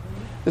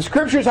 The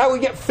Scripture is how we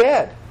get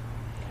fed.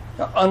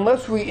 Now,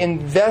 unless we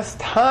invest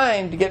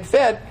time to get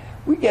fed,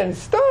 we get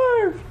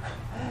starved.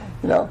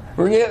 We're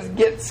going to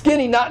get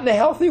skinny, not in a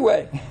healthy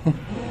way.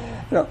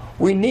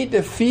 We need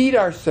to feed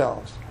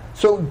ourselves.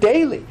 So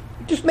daily,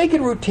 just make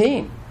it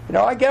routine.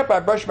 I get up, I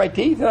brush my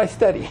teeth, and I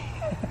study.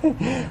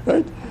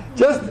 Right?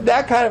 Just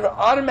that kind of an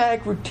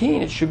automatic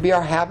routine. It should be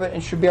our habit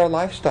and should be our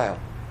lifestyle.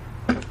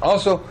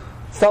 Also,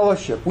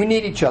 fellowship. We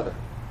need each other.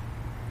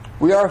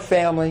 We are a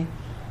family.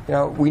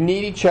 We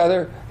need each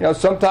other.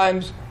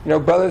 Sometimes,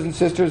 brothers and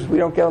sisters, we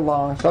don't get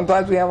along.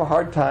 Sometimes we have a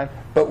hard time,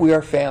 but we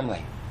are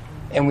family,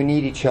 and we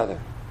need each other.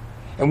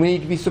 And we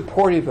need to be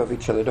supportive of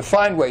each other, to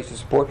find ways to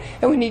support,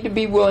 and we need to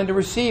be willing to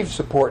receive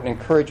support and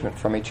encouragement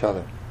from each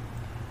other.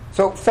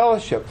 So,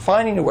 fellowship,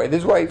 finding a way.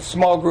 This is why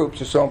small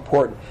groups are so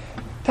important.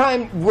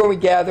 Time when we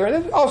gather, and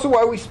that's also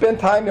why we spend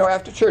time,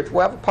 after church.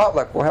 We'll have a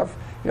potluck. We'll have,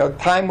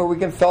 time where we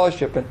can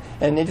fellowship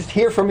and just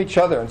hear from each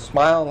other and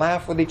smile and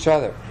laugh with each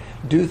other.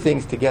 Do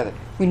things together.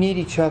 We need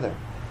each other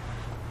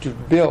to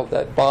build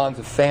that bonds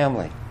of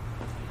family.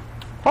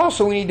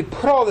 Also, we need to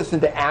put all this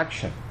into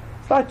action.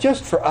 It's not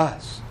just for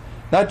us.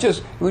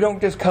 We don't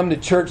just come to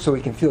church so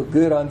we can feel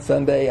good on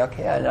Sunday.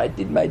 Okay, I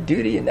did my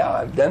duty and now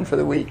I'm done for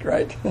the week,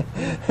 right?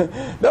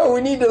 No,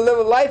 we need to live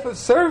a life of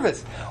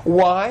service.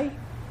 Why?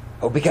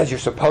 Oh, because you're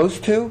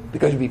supposed to?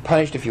 Because you'll be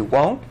punished if you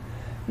won't?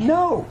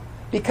 No,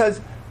 because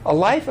a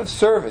life of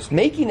service,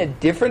 making a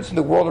difference in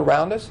the world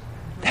around us,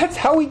 that's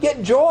how we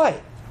get joy.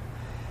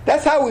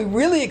 That's how we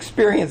really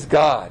experience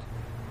God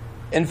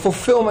and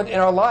fulfillment in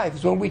our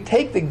lives. When we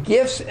take the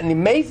gifts and the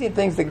amazing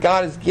things that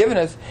God has given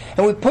us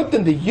and we put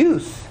them to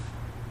use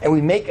and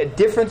we make a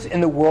difference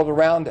in the world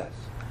around us.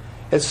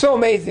 It's so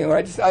amazing.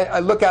 When I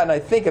look out and I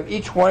think of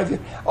each one of you,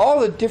 all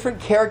the different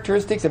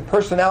characteristics and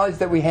personalities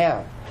that we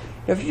have.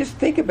 If you just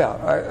think about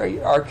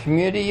our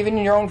community, even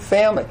in your own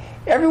family,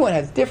 everyone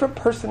has different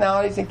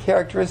personalities and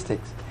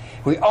characteristics.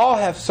 We all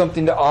have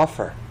something to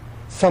offer,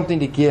 something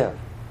to give.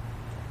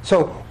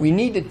 So we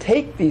need to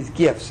take these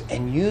gifts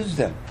and use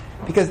them,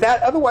 because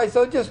otherwise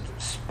they'll just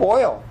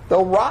spoil,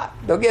 they'll rot,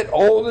 they'll get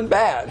old and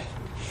bad.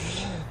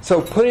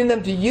 So putting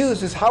them to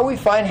use is how we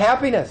find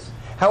happiness,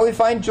 how we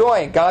find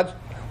joy.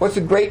 What's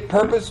the great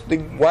purpose?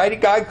 Why did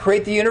God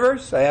create the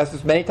universe? I asked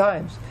this many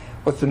times.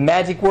 What's the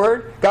magic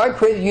word? God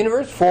created the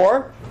universe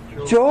for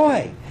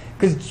joy.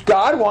 Because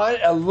God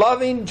wanted a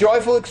loving,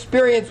 joyful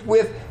experience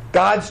with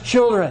God's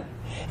children.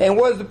 And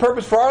what is the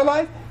purpose for our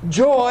life?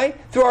 Joy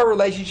through our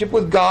relationship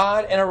with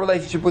God and our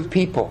relationship with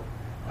people.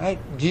 Right?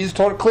 Jesus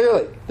told it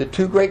clearly. The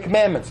two great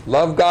commandments.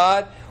 Love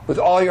God with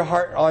all your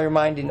heart, all your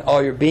mind, and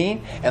all your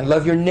being. And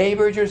love your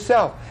neighbor as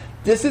yourself.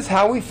 This is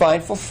how we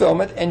find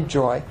fulfillment and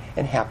joy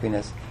and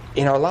happiness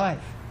in our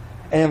life.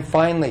 And then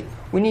finally,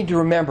 we need to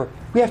remember,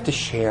 we have to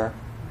share.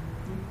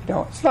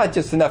 It's not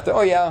just enough to,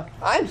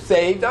 I'm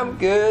saved, I'm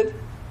good,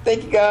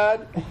 thank you,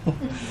 God.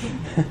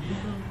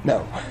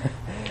 No.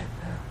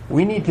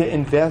 We need to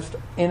invest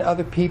in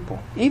other people,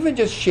 even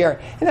just sharing.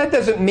 And that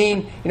doesn't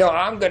mean,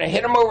 I'm going to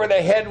hit them over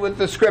the head with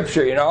the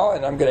Scripture,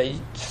 and I'm going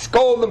to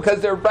scold them because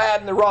they're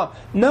bad and they're wrong.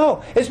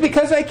 No, it's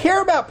because I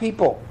care about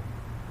people.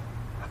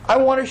 I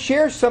want to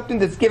share something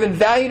that's given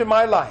value to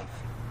my life.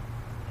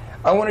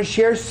 I want to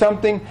share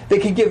something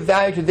that can give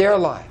value to their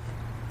life.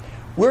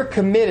 We're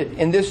committed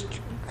in this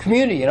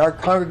community, in our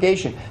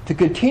congregation, to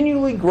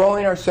continually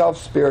growing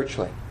ourselves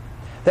spiritually.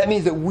 That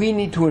means that we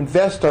need to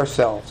invest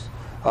ourselves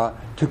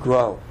to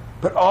grow.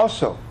 But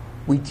also,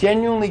 we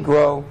genuinely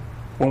grow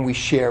when we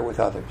share with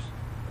others.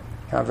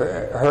 I've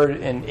heard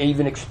and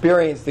even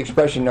experienced the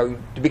expression,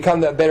 to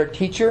become a better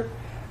teacher,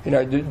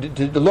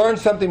 to learn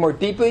something more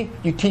deeply,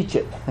 you teach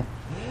it.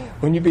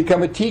 When you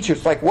become a teacher,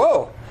 it's like,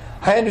 whoa,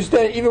 I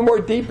understand it even more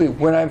deeply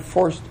when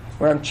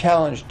I'm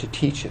challenged to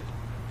teach it.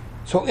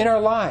 So in our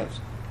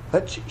lives,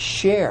 let's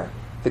share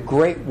the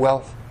great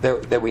wealth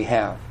that we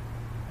have.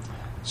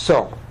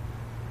 So,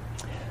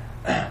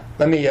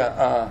 let me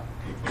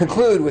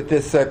conclude with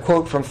this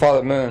quote from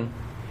Father Moon.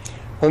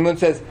 Father Moon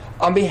says,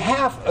 on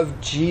behalf of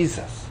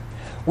Jesus,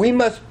 we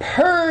must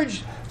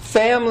purge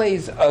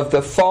families of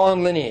the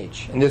fallen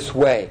lineage in this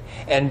way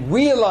and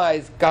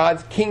realize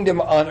God's kingdom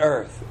on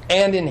earth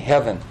and in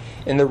heaven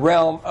in the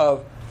realm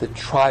of the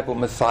tribal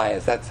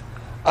messiahs. That's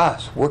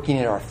us working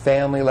at our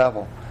family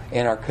level,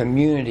 in our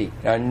community,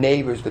 in our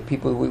neighbors, the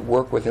people we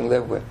work with and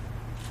live with.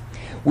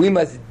 We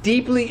must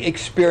deeply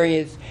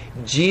experience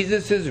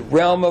Jesus'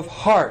 realm of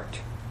heart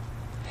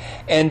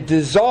and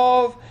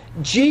dissolve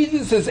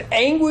Jesus'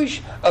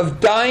 anguish of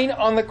dying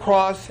on the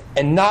cross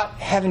and not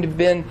having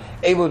been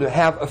able to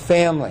have a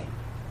family.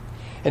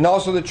 And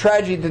also the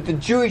tragedy that the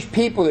Jewish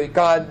people that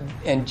God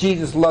and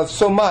Jesus loved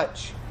so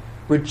much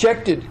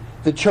rejected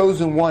the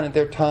chosen one at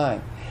their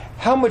time.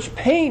 How much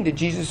pain did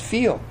Jesus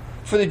feel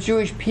for the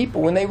Jewish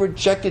people when they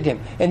rejected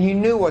him, and he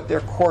knew what their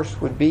course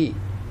would be.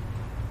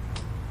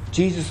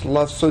 Jesus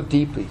loves so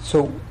deeply.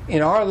 So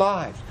in our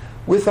lives,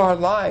 with our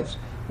lives,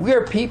 we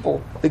are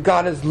people that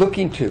God is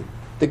looking to,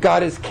 that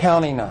God is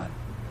counting on.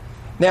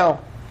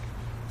 Now,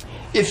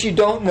 if you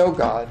don't know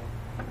God,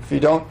 if you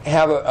don't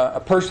have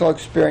a personal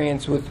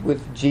experience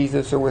with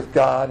Jesus or with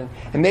God,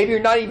 and maybe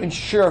you're not even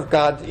sure if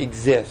God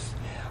exists,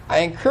 I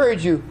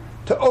encourage you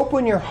to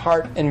open your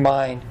heart and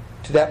mind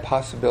to that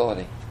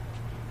possibility.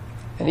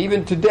 And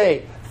even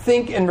today,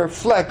 think and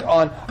reflect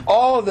on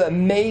all the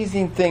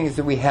amazing things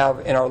that we have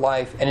in our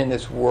life and in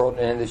this world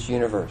and in this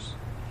universe.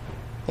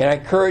 And I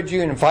encourage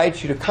you and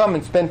invite you to come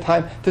and spend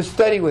time to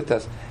study with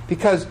us,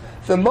 because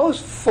the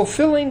most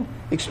fulfilling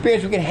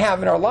experience we can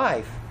have in our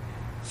life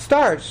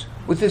starts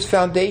with this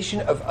foundation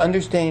of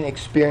understanding and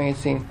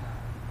experiencing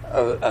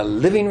a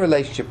living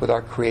relationship with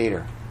our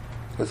Creator,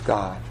 with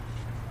God.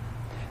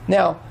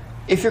 Now,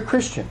 if you're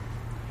Christian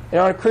and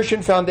on a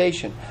Christian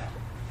foundation,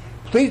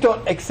 please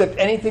don't accept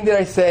anything that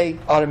I say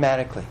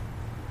automatically.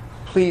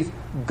 Please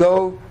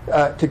go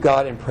to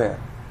God in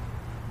prayer.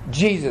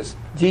 Jesus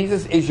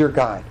is your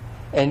guide.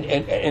 And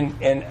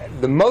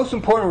the most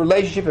important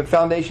relationship and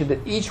foundation that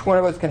each one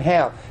of us can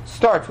have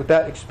starts with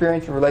that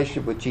experience and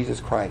relationship with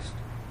Jesus Christ.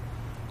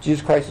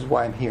 Jesus Christ is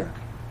why I'm here.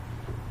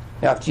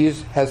 Now, if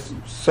Jesus has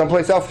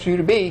someplace else for you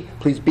to be,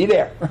 please be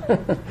there.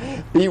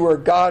 Be where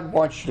God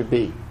wants you to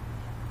be.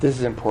 This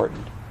is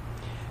important.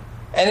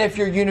 And if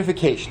you're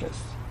Unificationists,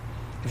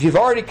 if you've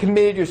already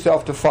committed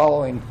yourself to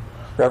following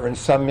Reverend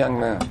Sun Myung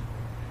Moon,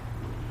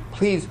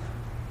 please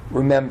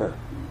remember,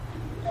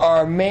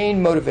 our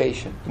main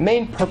motivation, the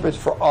main purpose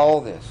for all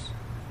this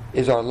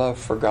is our love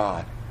for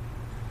God.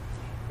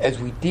 As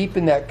we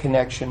deepen that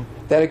connection,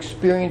 that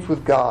experience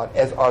with God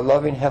as our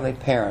loving Heavenly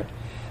Parent,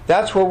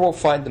 that's where we'll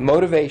find the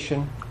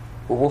motivation,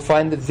 where we'll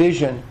find the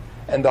vision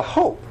and the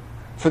hope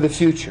for the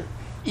future.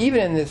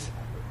 Even in this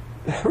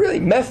really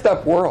messed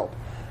up world.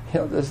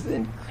 There's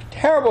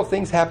terrible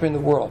things happen in the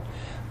world.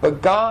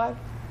 But God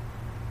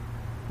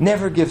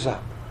never gives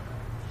up.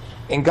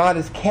 And God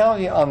is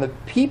counting on the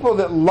people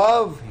that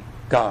love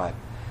God,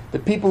 the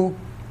people who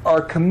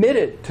are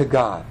committed to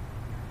God,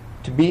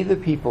 to be the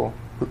people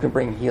who can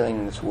bring healing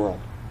in this world.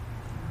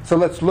 So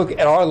let's look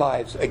at our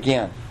lives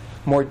again,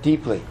 more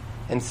deeply,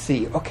 and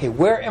see, okay,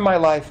 where in my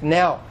life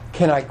now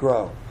can I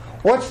grow?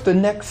 What's the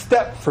next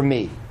step for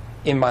me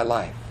in my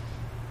life?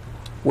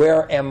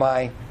 Where am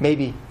I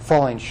maybe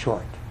falling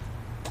short?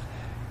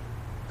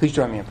 Please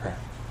join me in prayer.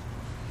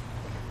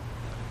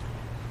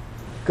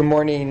 Good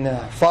morning,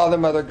 Father,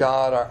 Mother,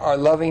 God, our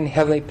loving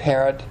Heavenly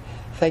Parent.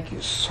 Thank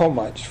you so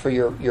much for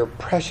your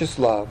precious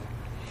love,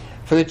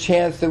 for the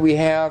chance that we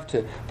have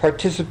to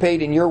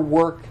participate in your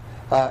work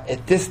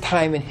at this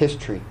time in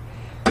history.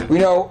 We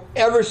know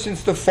ever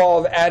since the fall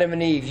of Adam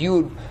and Eve,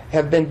 you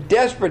have been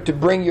desperate to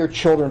bring your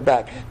children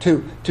back,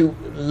 to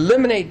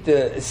eliminate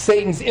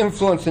Satan's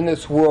influence in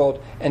this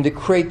world, and to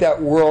create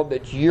that world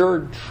that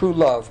your true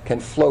love can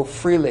flow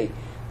freely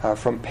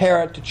from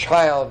parent to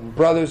child, and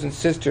brothers and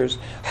sisters,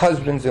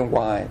 husbands and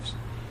wives.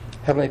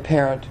 Heavenly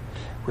Parent,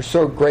 we're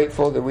so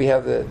grateful that we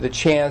have the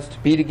chance to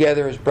be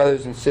together as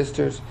brothers and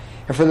sisters,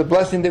 and for the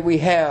blessing that we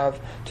have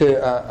to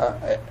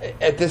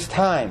at this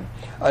time,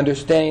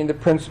 understanding the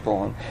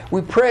principle. And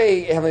we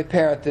pray, Heavenly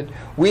Parent, that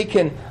we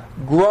can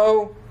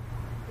grow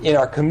in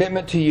our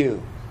commitment to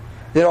you,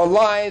 that our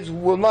lives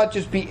will not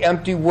just be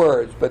empty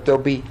words, but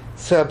there'll be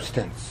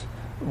substance,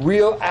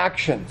 real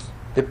actions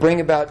that bring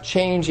about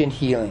change and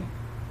healing.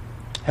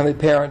 Heavenly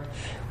Parent,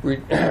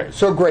 we're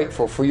so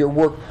grateful for your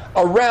work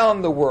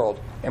around the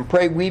world, and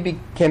pray we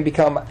can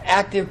become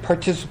active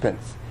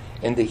participants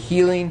in the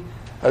healing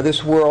of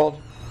this world,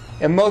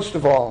 and most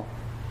of all,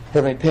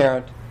 Heavenly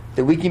Parent,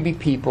 that we can be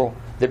people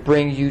that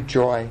bring you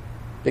joy,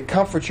 that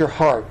comfort your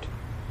heart,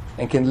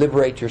 and can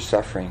liberate your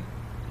suffering.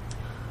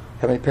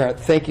 Heavenly Parent,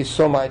 thank you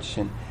so much,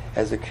 and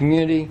as a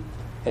community,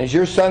 and as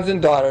your sons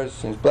and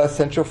daughters, and as blessed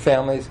central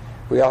families,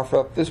 we offer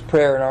up this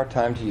prayer in our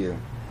time to you.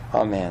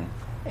 Amen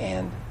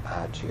and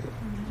adieu.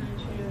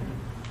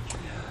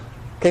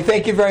 Okay,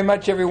 thank you very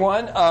much,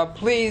 everyone.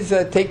 Please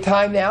take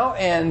time now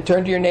and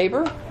turn to your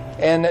neighbor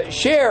and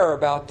share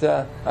about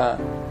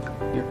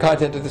your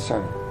content of the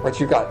sermon, what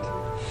you got.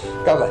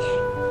 God bless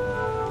you.